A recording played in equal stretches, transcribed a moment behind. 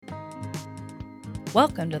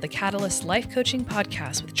Welcome to the Catalyst Life Coaching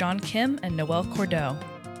Podcast with John Kim and Noelle Cordeaux.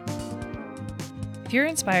 If you're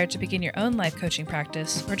inspired to begin your own life coaching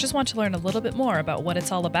practice or just want to learn a little bit more about what it's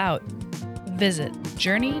all about, visit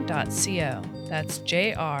journey.co. That's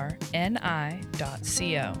JRNI.co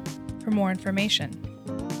for more information.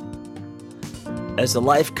 As a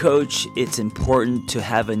life coach, it's important to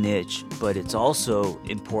have a niche, but it's also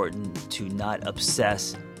important to not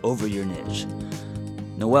obsess over your niche.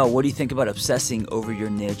 Noelle, what do you think about obsessing over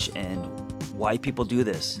your niche and why people do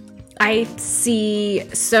this? I see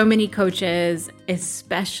so many coaches,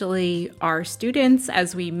 especially our students,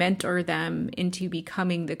 as we mentor them into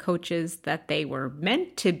becoming the coaches that they were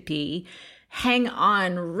meant to be, hang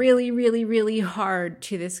on really hard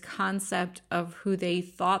to this concept of who they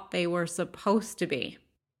thought they were supposed to be.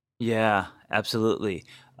 Yeah, absolutely.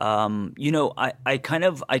 I kind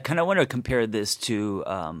of want to compare this to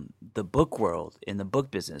the book world in the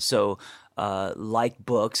book business. So, like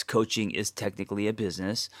books, coaching is technically a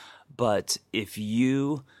business, but if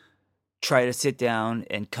you try to sit down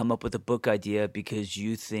and come up with a book idea because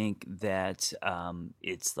you think that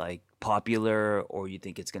it's like popular, or you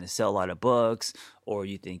think it's going to sell a lot of books, or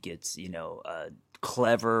you think it's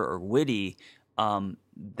clever or witty,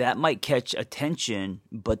 that might catch attention,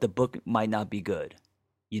 but the book might not be good.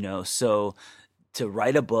 So to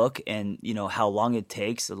write a book and how long it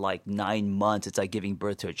takes, like 9 months, it's like giving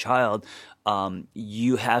birth to a child.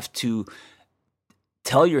 You have to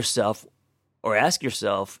tell yourself or ask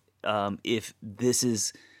yourself if this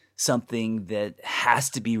is something that has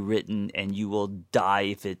to be written, and you will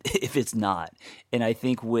die if it's not. And I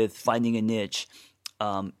think with finding a niche,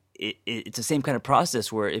 it's the same kind of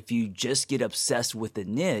process where if you just get obsessed with the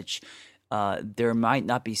niche, there might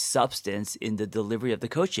not be substance in the delivery of the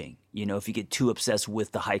coaching, if you get too obsessed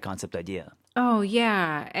with the high concept idea. Oh,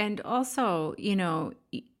 yeah. And also,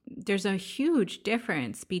 there's a huge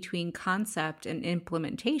difference between concept and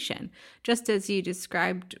implementation, just as you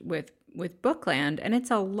described with Bookland. And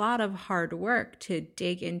it's a lot of hard work to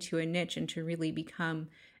dig into a niche and to really become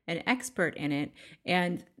an expert in it.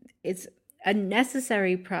 And it's a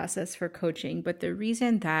necessary process for coaching. But the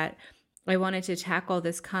reason that I wanted to tackle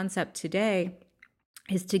this concept today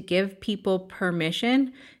is to give people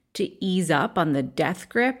permission to ease up on the death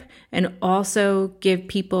grip, and also give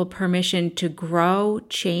people permission to grow,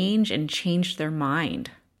 change, and change their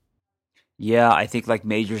mind. Yeah, I think like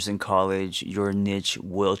majors in college, your niche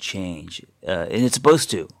will change, and it's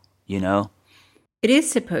supposed to, It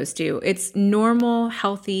is supposed to. It's normal,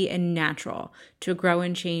 healthy, and natural to grow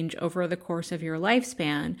and change over the course of your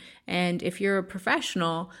lifespan. And if you're a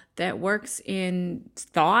professional that works in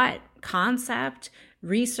thought, concept,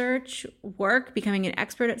 research, work, becoming an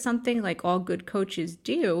expert at something like all good coaches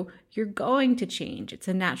do, you're going to change. It's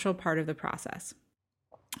a natural part of the process.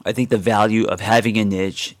 I think the value of having a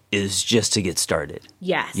niche is just to get started.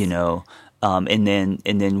 Yes. And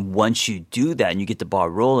then once you do that and you get the ball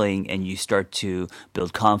rolling and you start to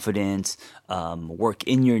build confidence, work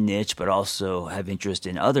in your niche, but also have interest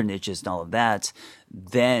in other niches and all of that,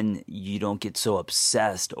 then you don't get so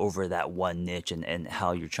obsessed over that one niche and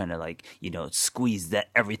how you're trying to squeeze that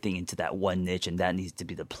everything into that one niche, and that needs to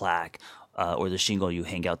be the plaque or the shingle you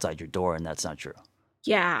hang outside your door, and that's not true.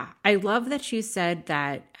 Yeah, I love that you said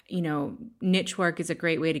that, niche work is a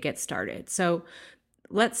great way to get started. So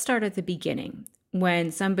let's start at the beginning.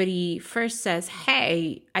 When somebody first says,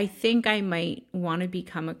 hey, I think I might want to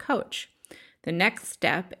become a coach. The next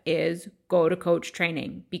step is go to coach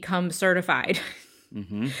training, become certified,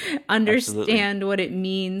 understand what it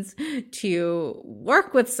means to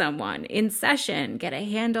work with someone in session, get a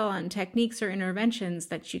handle on techniques or interventions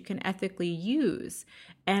that you can ethically use.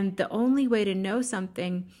 And the only way to know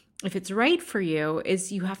something, if it's right for you,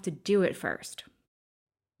 is you have to do it first.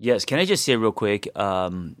 Yes. Can I just say real quick,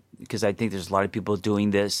 because I think there's a lot of people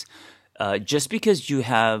doing this, just because you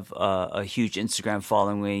have a huge Instagram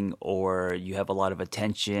following, or you have a lot of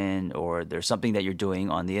attention, or there's something that you're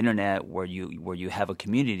doing on the internet where you have a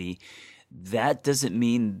community, that doesn't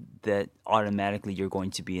mean that automatically you're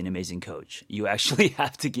going to be an amazing coach. You actually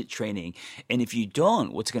have to get training. And if you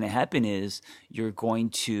don't, what's going to happen is you're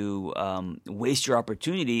going to waste your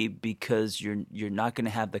opportunity, because you're not going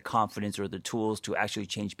to have the confidence or the tools to actually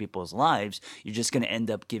change people's lives. You're just going to end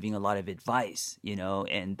up giving a lot of advice,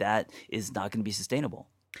 and that is not going to be sustainable.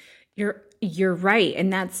 You're right.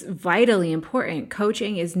 And that's vitally important.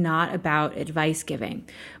 Coaching is not about advice giving.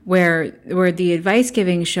 Where the advice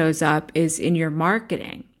giving shows up is in your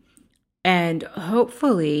marketing. And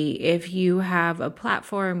hopefully, if you have a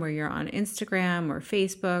platform where you're on Instagram or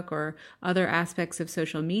Facebook or other aspects of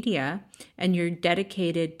social media, and you're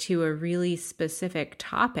dedicated to a really specific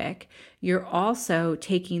topic, you're also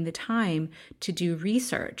taking the time to do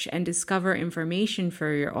research and discover information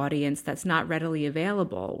for your audience that's not readily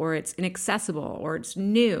available, or it's inaccessible, or it's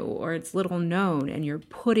new, or it's little known, and you're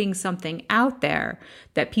putting something out there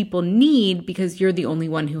that people need because you're the only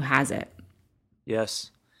one who has it.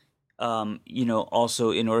 Yes. Also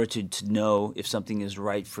in order to know if something is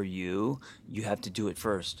right for you, you have to do it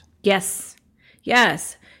first. Yes.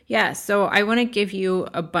 Yes. Yes. So I want to give you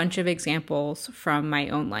a bunch of examples from my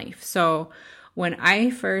own life. So when I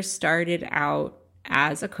first started out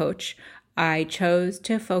as a coach, I chose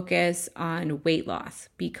to focus on weight loss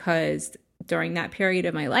because during that period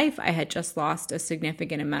of my life, I had just lost a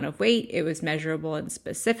significant amount of weight. It was measurable and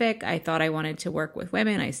specific. I thought I wanted to work with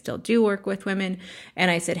women. I still do work with women. And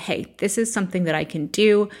I said, hey, this is something that I can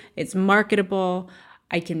do. It's marketable.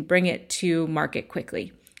 I can bring it to market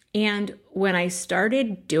quickly. And when I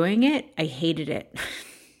started doing it, I hated it.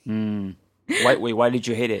 Why did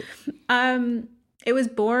you hate it? It was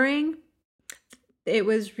boring. It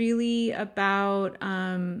was really about,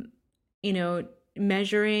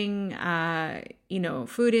 measuring,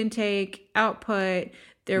 food intake, output.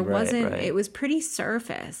 It was pretty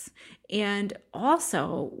surface. And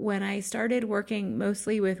also when I started working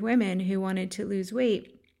mostly with women who wanted to lose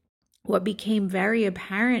weight, what became very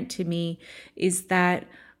apparent to me is that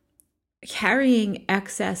carrying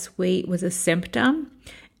excess weight was a symptom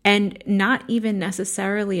and not even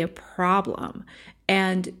necessarily a problem.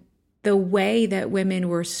 And the way that women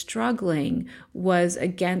were struggling was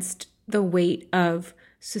against the weight of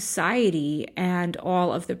society and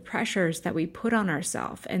all of the pressures that we put on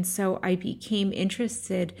ourselves. And so I became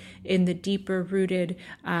interested in the deeper rooted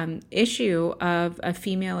issue of a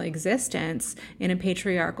female existence in a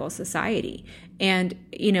patriarchal society. And,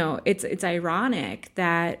 it's ironic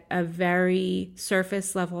that a very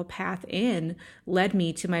surface level path in led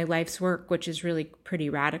me to my life's work, which is really pretty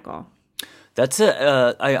radical.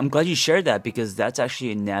 I'm glad you shared that because that's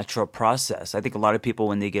actually a natural process. I think a lot of people,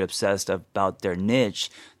 when they get obsessed about their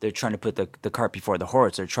niche, they're trying to put the cart before the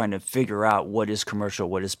horse. They're trying to figure out what is commercial,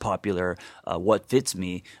 what is popular, what fits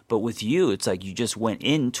me. But with you, it's like you just went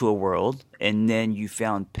into a world and then you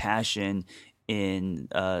found passion in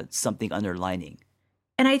something underlining.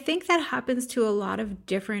 And I think that happens to a lot of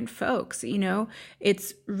different folks.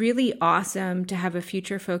 It's really awesome to have a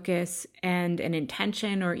future focus and an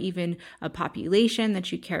intention or even a population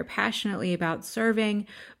that you care passionately about serving,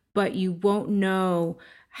 but you won't know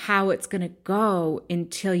how it's going to go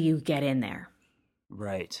until you get in there.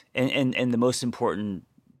 Right. And the most important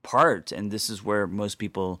part, and this is where most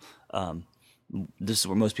people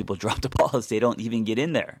drop the ball, is they don't even get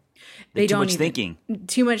in there. Too much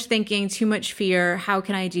thinking, too much fear. How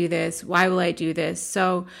can I do this? Why will I do this?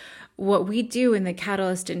 So what we do in the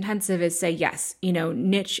Catalyst Intensive is say, yes,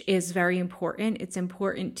 niche is very important. It's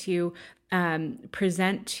important to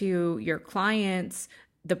present to your clients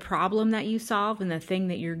the problem that you solve and the thing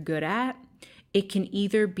that you're good at. It can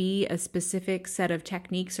either be a specific set of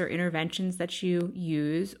techniques or interventions that you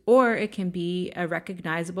use, or it can be a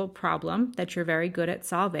recognizable problem that you're very good at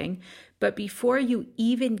solving. But before you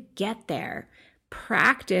even get there,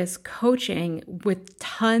 practice coaching with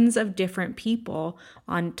tons of different people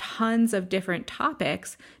on tons of different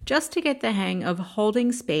topics just to get the hang of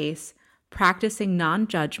holding space, practicing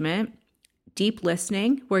non-judgment, deep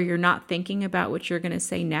listening, where you're not thinking about what you're going to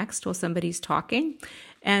say next while somebody's talking,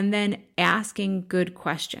 and then asking good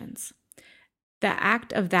questions. The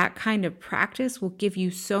act of that kind of practice will give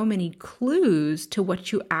you so many clues to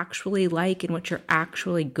what you actually like and what you're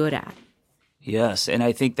actually good at. Yes, and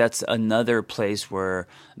I think that's another place where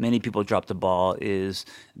many people drop the ball is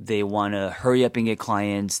they want to hurry up and get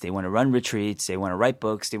clients, they want to run retreats, they want to write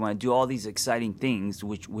books, they want to do all these exciting things,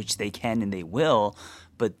 which they can and they will,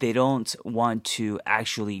 but they don't want to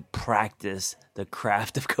actually practice the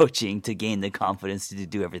craft of coaching to gain the confidence to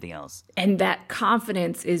do everything else. And that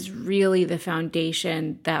confidence is really the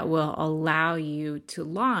foundation that will allow you to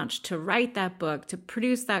launch, to write that book, to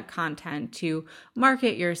produce that content, to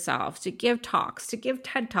market yourself, to give talks, to give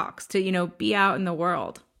TED Talks, to, be out in the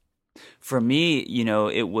world. For me,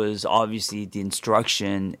 it was obviously the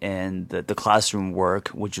instruction and the classroom work,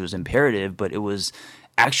 which was imperative, but it was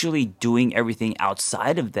actually doing everything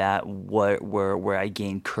outside of that where I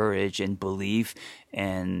gained courage and belief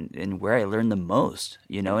and where I learned the most,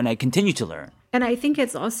 and I continue to learn. And I think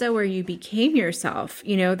it's also where you became yourself.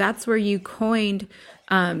 That's where you coined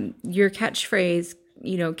your catchphrase,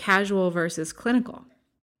 casual versus clinical.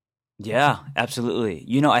 Yeah, absolutely.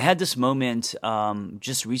 You know, I had this moment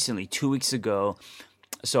just recently, 2 weeks ago.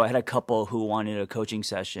 So I had a couple who wanted a coaching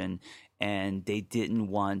session and they didn't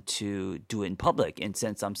want to do it in public. And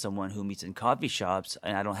since I'm someone who meets in coffee shops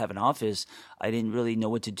and I don't have an office, I didn't really know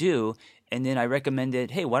what to do. And then I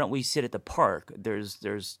recommended, hey, why don't we sit at the park?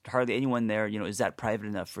 There's hardly anyone there. You know, is that private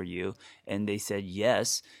enough for you? And they said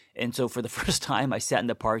yes. And so for the first time, I sat in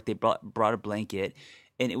the park. They brought a blanket,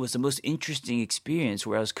 and it was the most interesting experience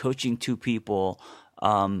where I was coaching two people.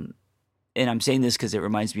 And I'm saying this because it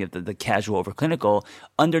reminds me of the casual over clinical,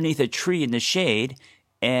 underneath a tree in the shade.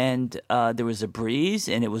 And there was a breeze,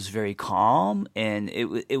 and it was very calm, and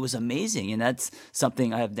it was amazing. And that's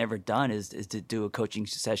something I have never done is to do a coaching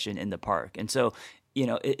session in the park. And so, you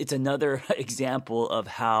know, it's another example of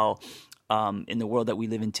how in the world that we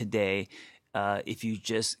live in today, if you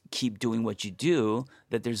just keep doing what you do,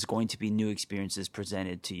 that there's going to be new experiences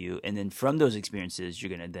presented to you. And then from those experiences,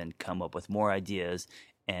 you're going to then come up with more ideas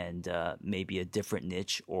and maybe a different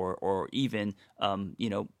niche or even,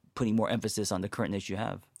 you know, putting more emphasis on the current niche you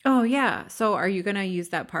have. Oh, yeah. So are you going to use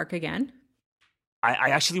that park again? I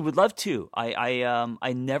actually would love to.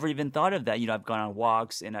 I never even thought of that. You know, I've gone on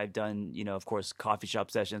walks and I've done, you know, of course, coffee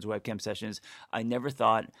shop sessions, webcam sessions. I never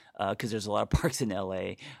thought, because there's a lot of parks in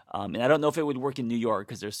LA, and I don't know if it would work in New York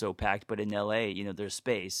because they're so packed, but in LA, you know, there's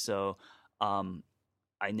space. So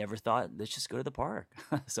I never thought, let's just go to the park.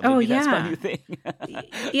 So maybe that's my new thing.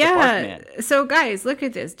 Yeah. So guys, look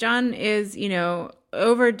at this. John is, you know,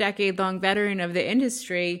 over a decade-long veteran of the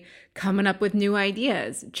industry, coming up with new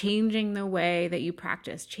ideas, changing the way that you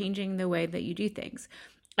practice, changing the way that you do things.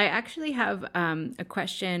 I actually have a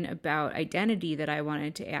question about identity that I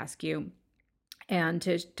wanted to ask you, and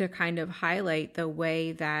to kind of highlight the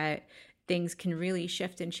way that things can really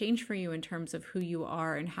shift and change for you in terms of who you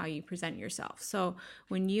are and how you present yourself. So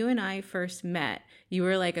when you and I first met, you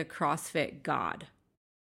were like a CrossFit god.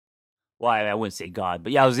 Well, I wouldn't say God,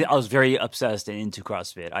 but yeah, I was very obsessed and into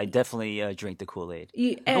CrossFit. I definitely drank the Kool-Aid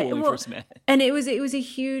when we first met. And it was a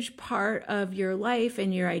huge part of your life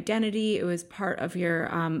and your identity. It was part of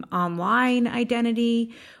your online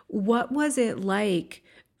identity. What was it like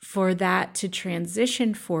for that to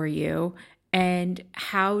transition for you? And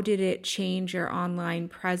how did it change your online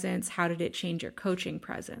presence? How did it change your coaching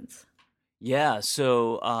presence? Yeah,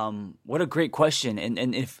 so what a great question.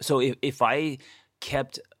 And if I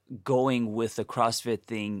kept going with the CrossFit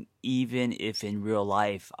thing, even if in real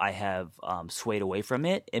life I have swayed away from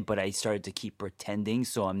it, but I started to keep pretending.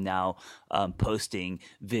 So I'm now posting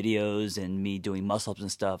videos and me doing muscle ups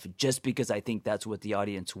and stuff just because I think that's what the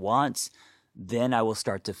audience wants. Then I will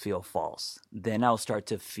start to feel false. Then I'll start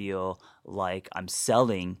to feel like I'm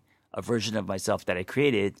selling a version of myself that I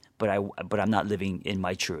created, but I'm not living in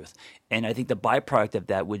my truth. And I think the byproduct of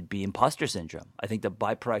that would be imposter syndrome. I think the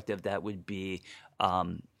byproduct of that would be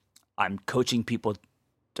I'm coaching people.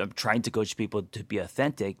 I'm trying to coach people to be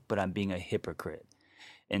authentic, but I'm being a hypocrite.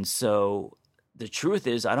 And so the truth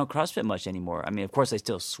is I don't CrossFit much anymore. I mean, of course I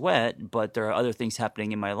still sweat, but there are other things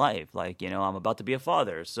happening in my life. Like, you know, I'm about to be a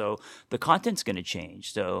father. So the content's going to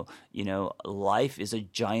change. So, you know, life is a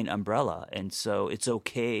giant umbrella. And so it's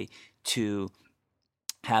okay to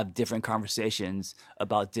have different conversations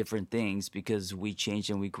about different things because we change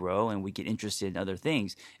and we grow and we get interested in other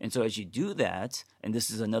things. And so as you do that, and this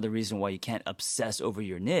is another reason why you can't obsess over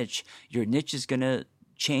your niche is going to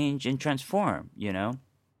change and transform, you know?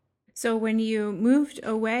 So when you moved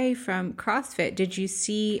away from CrossFit, did you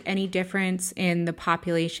see any difference in the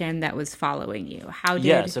population that was following you?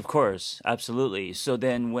 Yes, of course. Absolutely. So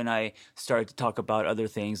then when I started to talk about other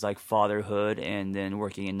things like fatherhood and then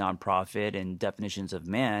working in nonprofit and definitions of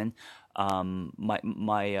man,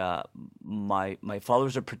 my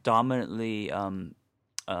followers are predominantly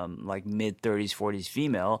like mid 30s, 40s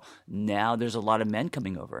female. Now there's a lot of men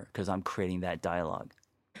coming over because I'm creating that dialogue.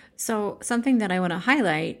 So something that I want to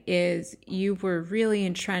highlight is you were really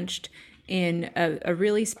entrenched in a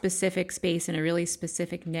really specific space and a really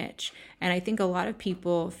specific niche. And I think a lot of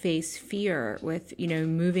people face fear with, you know,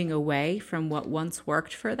 moving away from what once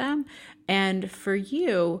worked for them. And for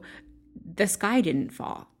you, the sky didn't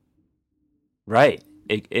fall. Right.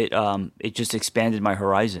 It just expanded my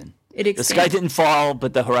horizon. The sky didn't fall,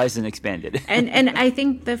 but the horizon expanded. and I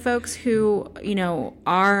think the folks who, you know,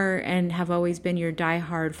 are and have always been your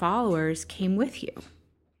diehard followers came with you.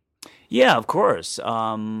 Yeah, of course.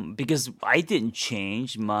 Because I didn't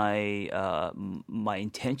change. My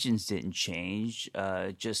intentions didn't change.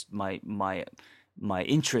 Just my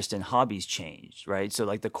interest and hobbies changed, right? So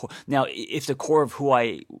like the core. Now, if the core of who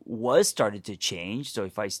I was started to change, so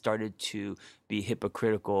if I started to be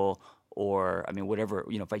hypocritical or I mean, whatever,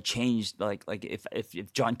 if I changed, like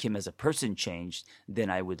if John Kim as a person changed, then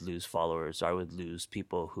I would lose followers, or I would lose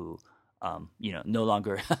people who, no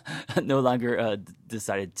longer, no longer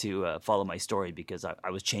decided to follow my story because I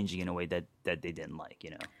was changing in a way that they didn't like.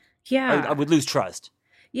 Yeah. I would lose trust.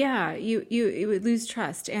 Yeah, you would lose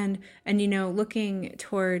trust. And looking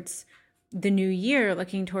towards the new year,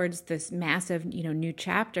 looking towards this massive, new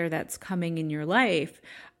chapter that's coming in your life,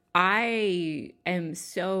 I am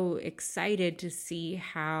so excited to see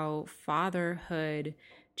how fatherhood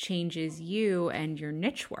changes you and your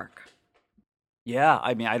niche work. Yeah,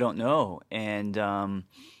 I mean, I don't know, and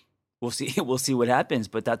we'll see. We'll see what happens.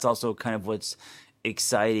 But that's also kind of what's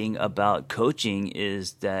exciting about coaching,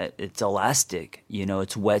 is that it's elastic.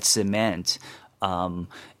 It's wet cement,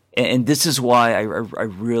 and this is why I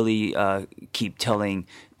really keep telling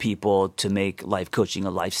people to make life coaching a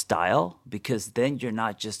lifestyle, because then you're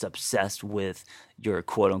not just obsessed with your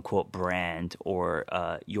quote unquote brand or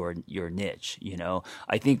your niche.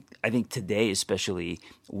 I think today especially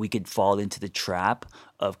we could fall into the trap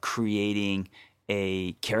of creating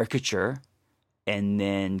a caricature, and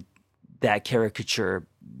then that caricature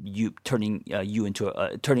turning you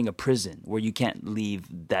into turning a prison where you can't leave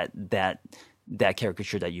that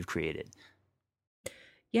caricature that you've created.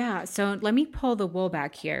 Yeah, so let me pull the wool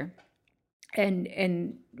back here. And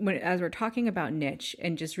as we're talking about niche,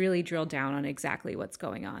 and just really drill down on exactly what's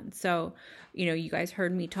going on. So, you guys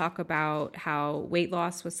heard me talk about how weight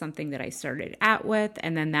loss was something that I started out with,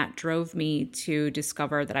 and then that drove me to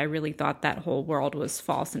discover that I really thought that whole world was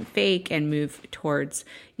false and fake, and move towards,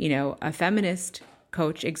 a feminist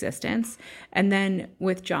coach existence. And then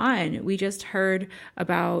with John, we just heard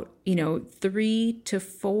about, 3 to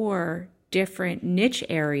 4 different niche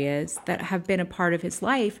areas that have been a part of his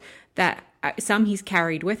life, that some he's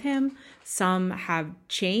carried with him, some have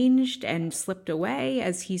changed and slipped away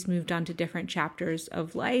as he's moved on to different chapters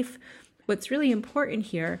of life. What's really important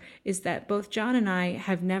here is that both John and I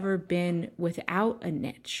have never been without a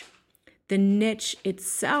niche. The niche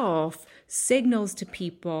itself signals to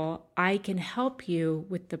people, I can help you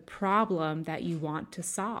with the problem that you want to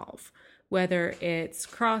solve, whether it's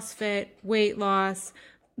CrossFit, weight loss,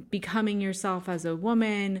 becoming yourself as a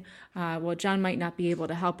woman. Well, John might not be able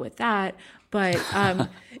to help with that, but,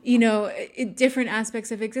 different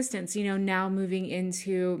aspects of existence, now moving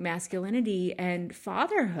into masculinity and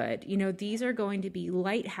fatherhood, these are going to be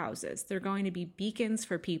lighthouses. They're going to be beacons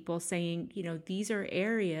for people saying, these are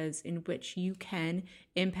areas in which you can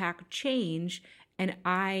impact change. And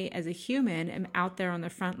I, as a human, am out there on the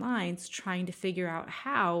front lines trying to figure out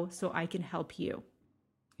how, so I can help you.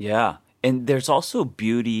 Yeah. And there's also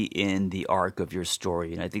beauty in the arc of your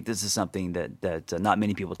story. And I think this is something that not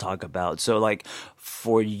many people talk about. So like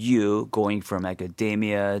for you, going from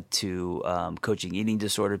academia to coaching eating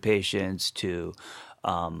disorder patients to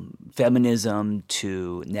feminism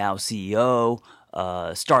to now CEO,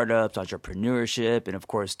 startups, entrepreneurship, and of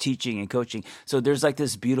course teaching and coaching. So there's like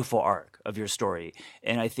this beautiful arc of your story.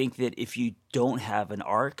 And I think that if you don't have an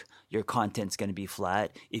arc, your content's going to be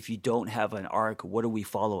flat. If you don't have an arc, what are we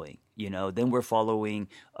following? Then we're following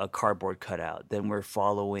a cardboard cutout. Then we're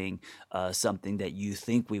following something that you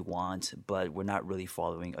think we want, but we're not really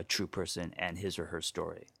following a true person and his or her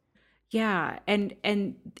story. Yeah, and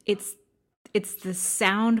it's the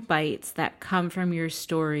sound bites that come from your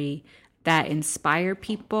story that inspire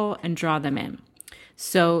people and draw them in.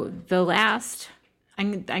 So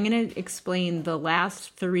I'm going to explain the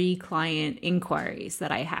last 3 client inquiries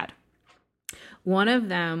that I had. One of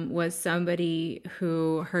them was somebody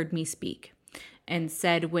who heard me speak and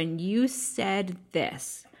said, when you said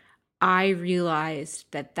this, I realized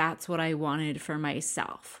that that's what I wanted for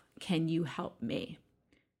myself. Can you help me?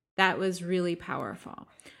 That was really powerful.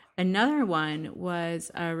 Another one was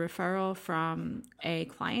a referral from a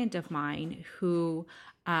client of mine who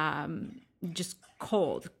just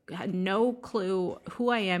cold, had no clue who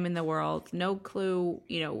I am in the world, no clue,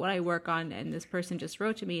 what I work on. And this person just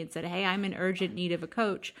wrote to me and said, hey, I'm in urgent need of a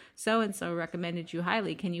coach. So-and-so recommended you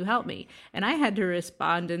highly. Can you help me? And I had to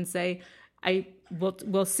respond and say,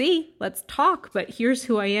 we'll see, let's talk, but here's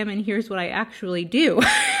who I am and here's what I actually do.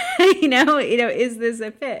 Is this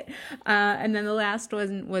a fit? And then the last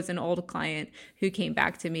one was an old client who came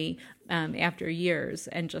back to me after years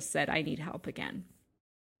and just said, I need help again.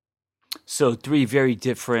 So 3 very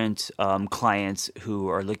different clients who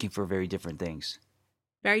are looking for very different things.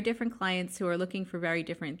 Very different clients who are looking for very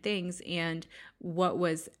different things. And what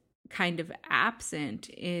was kind of absent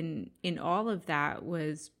in all of that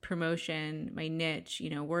was promotion, my niche.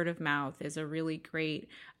 Word of mouth is a really great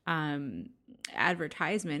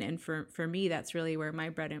advertisement. And for me, that's really where my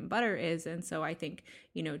bread and butter is. And so I think,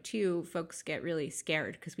 too, folks get really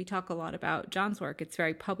scared because we talk a lot about John's work. It's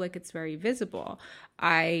very public. It's very visible.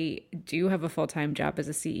 I do have a full-time job as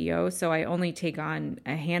a CEO, so I only take on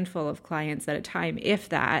a handful of clients at a time, if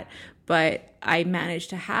that. But I managed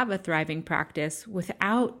to have a thriving practice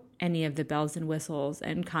without any of the bells and whistles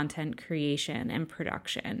and content creation and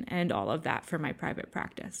production and all of that for my private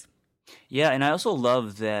practice. Yeah, and I also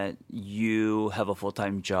love that you have a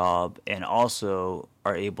full-time job and also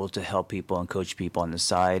are able to help people and coach people on the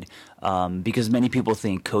side, because many people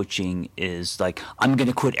think coaching is like, I'm going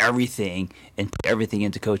to quit everything and put everything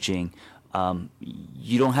into coaching.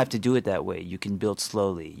 You don't have to do it that way. You can build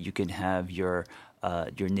slowly. You can have your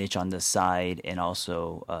niche on the side and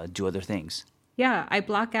also do other things. Yeah, I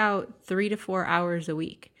block out 3 to 4 hours a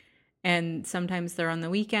week. And sometimes they're on the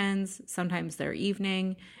weekends, sometimes they're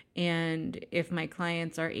evening. And if my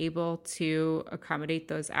clients are able to accommodate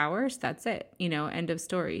those hours, that's it, end of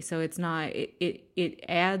story. So it's not, it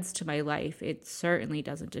adds to my life. It certainly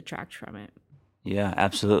doesn't detract from it. Yeah,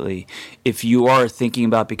 absolutely. If you are thinking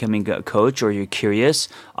about becoming a coach or you're curious,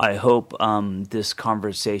 I hope this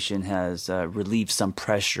conversation has relieved some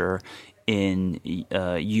pressure in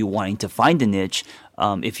you wanting to find a niche.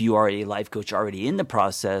 If you are a life coach already in the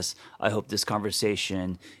process, I hope this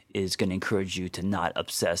conversation is going to encourage you to not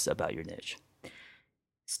obsess about your niche.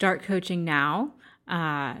 Start coaching now.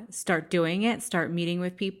 Start doing it. Start meeting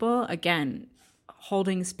with people. Again,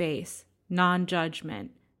 holding space,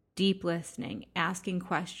 non-judgment, deep listening, asking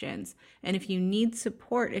questions. And if you need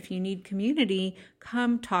support, if you need community,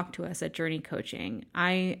 come talk to us at Journey Coaching.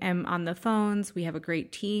 I am on the phones. We have a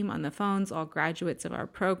great team on the phones, all graduates of our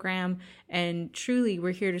program. And truly,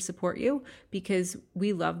 we're here to support you because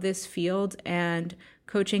we love this field and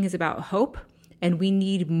coaching is about hope. And we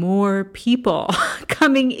need more people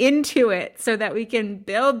coming into it so that we can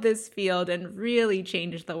build this field and really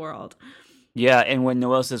change the world. Yeah, and when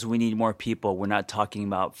Noelle says we need more people, we're not talking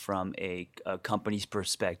about from a company's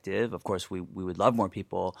perspective. Of course, we would love more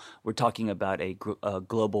people. We're talking about a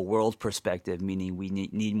global world perspective, meaning we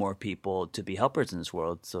need more people to be helpers in this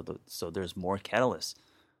world, so there's more catalysts.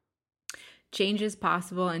 Change is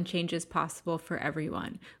possible, and change is possible for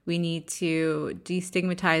everyone. We need to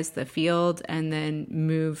destigmatize the field and then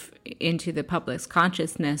move into the public's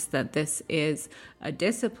consciousness that this is a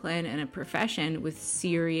discipline and a profession with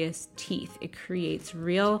serious teeth. It creates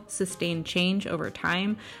real sustained change over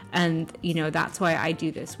time. And, that's why I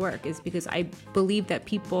do this work, is because I believe that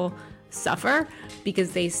people suffer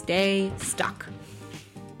because they stay stuck.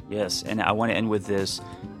 Yes, and I want to end with this.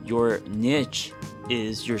 Your niche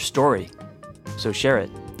is your story. So share it.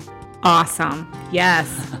 Awesome.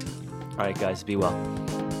 Yes. All right, guys, be well.